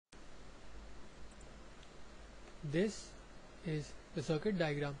This is the circuit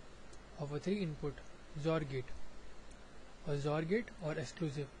diagram of a 3-input XOR gate. A XOR gate or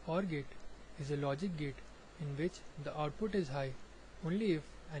exclusive OR gate is a logic gate in which the output is high only if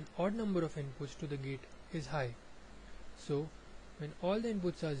an odd number of inputs to the gate is high. So when all the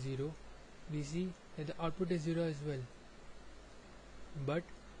inputs are 0, we see that the output is 0 as well. But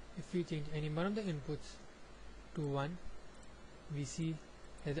if we change any one of the inputs to 1, we see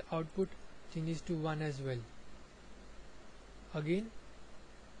that the output changes to 1 as well. Again,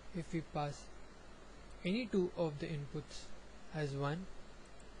 if we pass any two of the inputs as 1,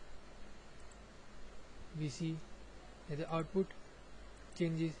 we see that the output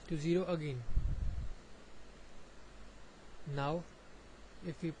changes to 0 again. Now,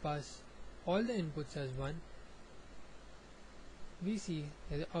 if we pass all the inputs as 1, we see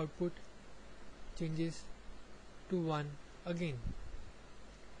that the output changes to 1 again.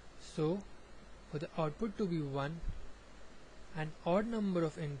 So, for the output to be 1, an odd number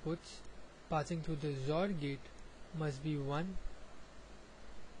of inputs passing through the XOR gate must be 1,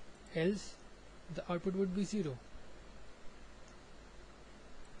 else the output would be 0.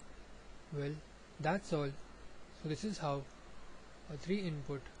 Well, that's all. So this is how a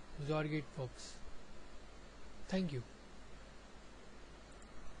 3-input XOR gate works. Thank you.